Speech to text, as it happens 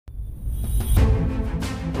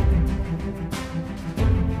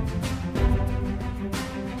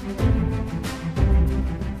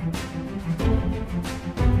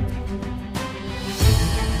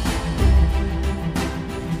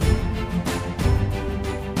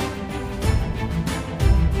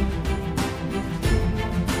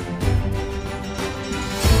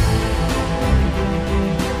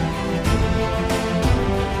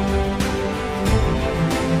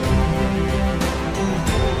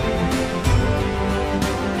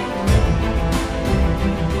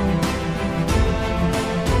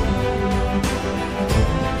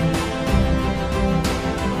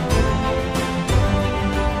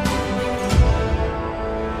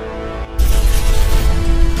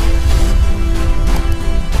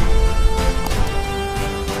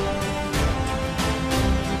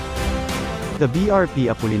The BRP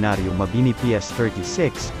Apolinario Mabini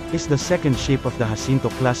PS-36 is the second ship of the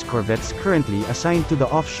Jacinto-class corvettes currently assigned to the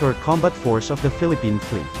Offshore Combat Force of the Philippine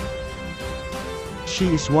Fleet.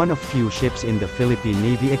 She is one of few ships in the Philippine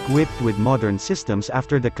Navy equipped with modern systems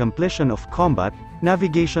after the completion of combat,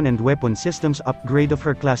 navigation and weapon systems upgrade of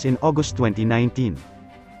her class in August 2019.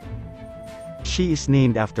 She is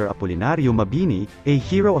named after Apolinario Mabini, a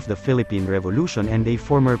hero of the Philippine Revolution and a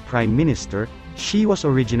former Prime Minister. She was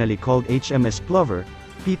originally called HMS Plover,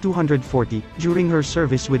 P240, during her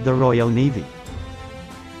service with the Royal Navy.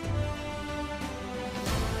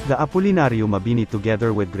 The Apolinario Mabini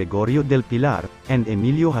together with Gregorio del Pilar, and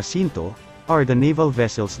Emilio Jacinto, are the naval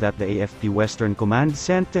vessels that the AFP Western Command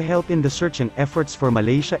sent to help in the searching efforts for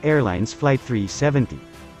Malaysia Airlines Flight 370.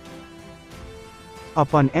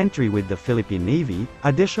 Upon entry with the Philippine Navy,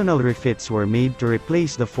 additional refits were made to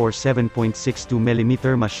replace the 4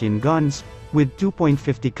 7.62mm machine guns, with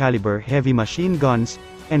 2.50 caliber heavy machine guns,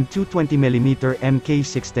 and 2 20mm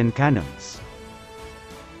Mk610 cannons.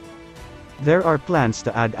 There are plans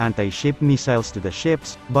to add anti-ship missiles to the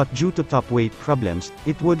ships, but due to top weight problems,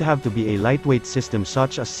 it would have to be a lightweight system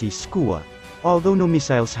such as Sea-Skua, although no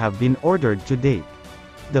missiles have been ordered to date.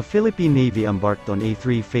 The Philippine Navy embarked on a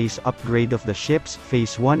 3-phase upgrade of the ships.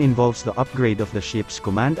 Phase 1 involves the upgrade of the ship's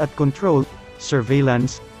command and control,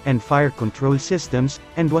 surveillance, and fire control systems,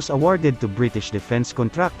 and was awarded to British defense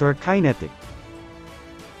contractor Kinetic.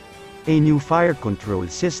 A new fire control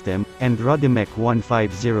system, and Rodimec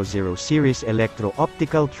 1500 series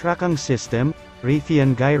electro-optical tracking system,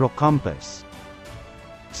 Raytheon Gyro Compass.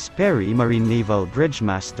 Sperry Marine Naval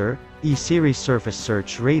Bridgemaster, E-Series Surface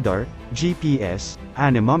Search Radar, GPS,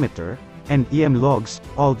 anemometer, and EM logs,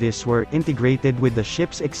 all this were integrated with the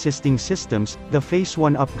ship's existing systems. The Phase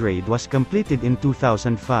 1 upgrade was completed in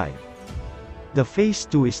 2005. The Phase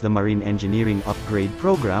 2 is the Marine Engineering Upgrade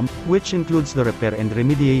Program, which includes the repair and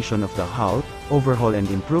remediation of the hull, overhaul and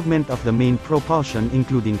improvement of the main propulsion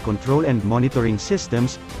including control and monitoring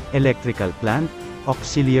systems, electrical plant,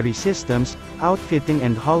 auxiliary systems, outfitting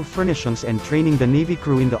and hull furnishings and training the Navy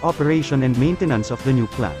crew in the operation and maintenance of the new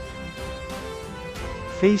plant.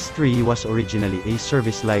 Phase 3 was originally a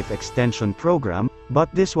service life extension program,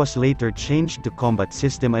 but this was later changed to Combat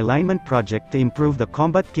System Alignment Project to improve the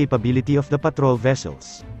combat capability of the patrol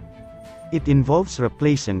vessels. It involves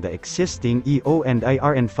replacing the existing EO and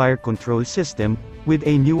IR and fire control system, with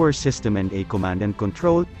a newer system and a command and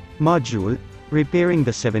control module, repairing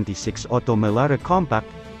the 76 Auto Melara Compact,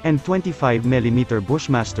 and 25mm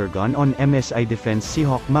Bushmaster gun on MSI Defense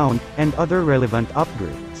Seahawk mount, and other relevant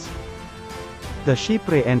upgrades. The ship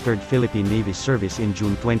re-entered Philippine Navy service in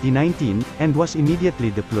June 2019, and was immediately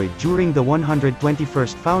deployed during the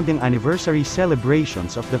 121st founding anniversary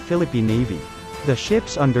celebrations of the Philippine Navy. The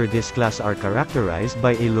ships under this class are characterized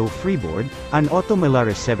by a low freeboard, an Auto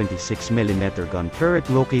Melara 76mm gun turret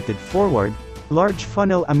located forward, large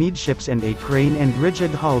funnel amidships and a crane and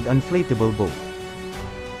rigid-hulled inflatable boat.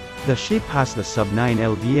 The ship has the Sub-9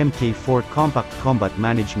 LVMK-4 Compact Combat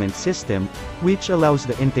Management System, which allows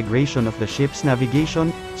the integration of the ship's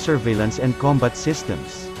navigation, surveillance and combat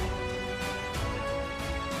systems.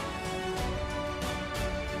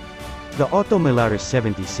 The Auto Melara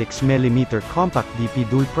 76mm Compact DP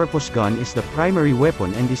dual-purpose gun is the primary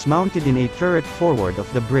weapon and is mounted in a turret forward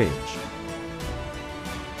of the bridge.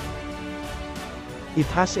 It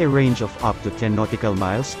has a range of up to 10 nautical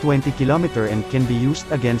miles 20 km and can be used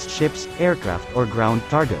against ships, aircraft or ground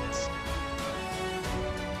targets.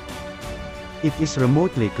 It is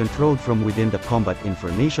remotely controlled from within the Combat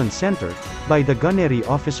Information Center, by the gunnery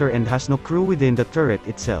officer and has no crew within the turret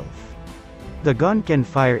itself. The gun can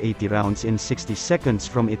fire 80 rounds in 60 seconds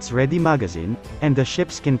from its ready magazine, and the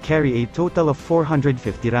ships can carry a total of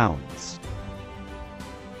 450 rounds.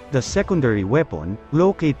 The secondary weapon,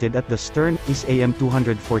 located at the stern, is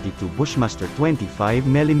AM-242 Bushmaster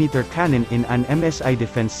 25mm cannon in an MSI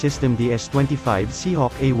Defense System DS-25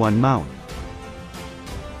 Seahawk A1 mount.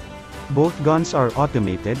 Both guns are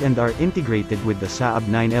automated and are integrated with the Saab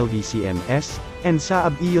 9 LVCMS, and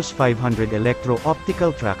Saab EOS 500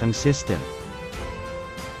 electro-optical tracking system.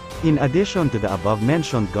 In addition to the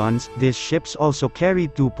above-mentioned guns, these ships also carry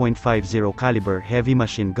 2.50 caliber heavy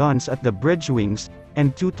machine guns at the bridge wings,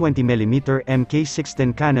 and 2 20mm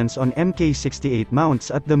Mk610 cannons on Mk68 mounts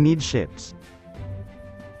at the midships.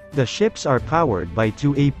 The ships are powered by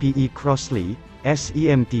 2 APE Crossley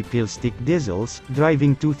SEMT Pillstick diesels,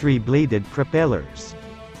 driving 2 3-bladed propellers.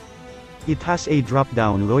 It has a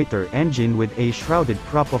drop-down loiter engine with a shrouded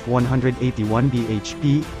prop of 181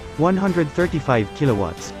 bhp, 135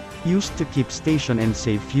 kilowatts, used to keep station and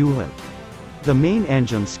save fuel. The main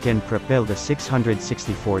engines can propel the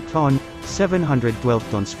 664-ton,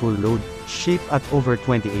 712 tons full load, shape at over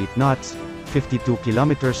 28 knots, 52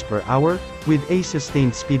 kilometers per hour, with a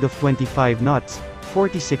sustained speed of 25 knots,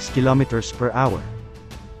 46 kilometers per hour.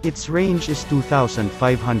 Its range is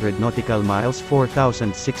 2,500 nautical miles,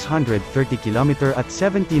 4,630 km at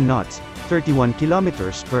 17 knots, 31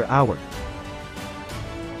 kilometers per hour.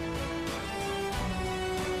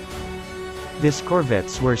 These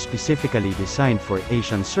corvettes were specifically designed for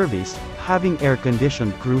Asian service, having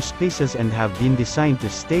air-conditioned crew spaces and have been designed to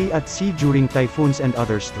stay at sea during typhoons and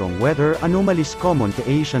other strong weather anomalies common to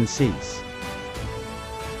Asian seas.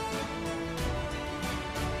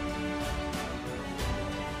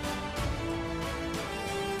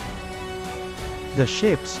 The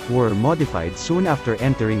ships were modified soon after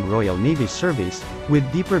entering Royal Navy service, with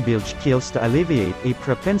deeper bilge keels to alleviate a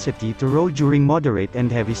propensity to roll during moderate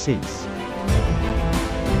and heavy seas.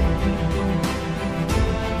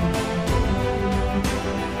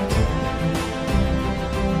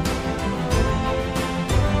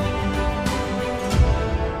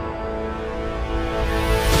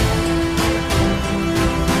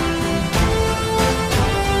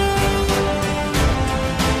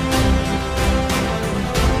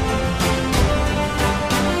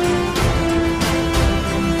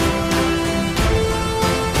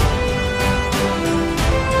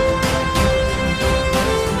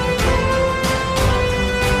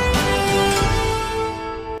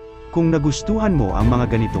 Kung nagustuhan mo ang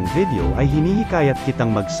mga ganitong video ay hinihikayat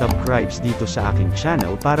kitang mag-subscribe dito sa aking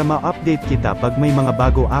channel para ma-update kita pag may mga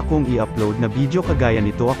bago akong i-upload na video kagaya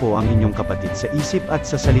nito. Ako ang inyong kapatid sa isip at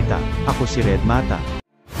sa salita, ako si Red Mata.